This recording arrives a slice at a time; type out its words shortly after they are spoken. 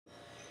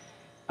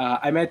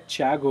I met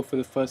Thiago for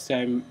the first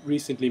time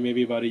recently,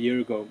 maybe about a year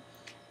ago,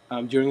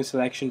 during a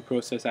selection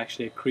process,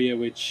 actually at Korea,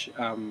 which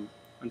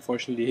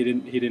unfortunately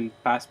he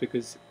didn't pass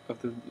because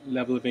of the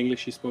level of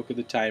English he spoke at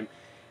the time.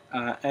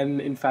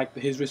 And in fact,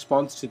 his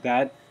response to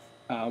that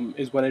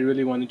is what I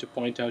really wanted to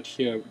point out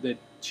here. That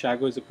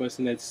Thiago is a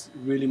person that's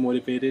really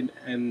motivated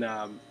and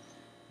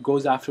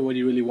goes after what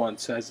he really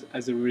wants. So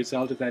as a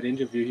result of that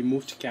interview, he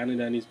moved to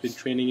Canada and he's been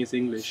training his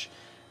English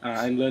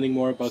and learning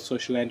more about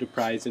social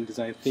enterprise and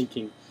design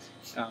thinking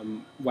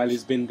while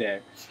he's been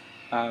there.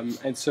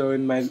 And so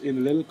in the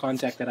little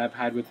contact that I've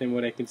had with him,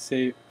 what I can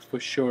say for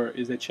sure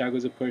is that Thiago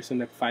is a person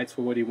that fights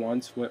for what he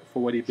wants, for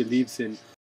what he believes in,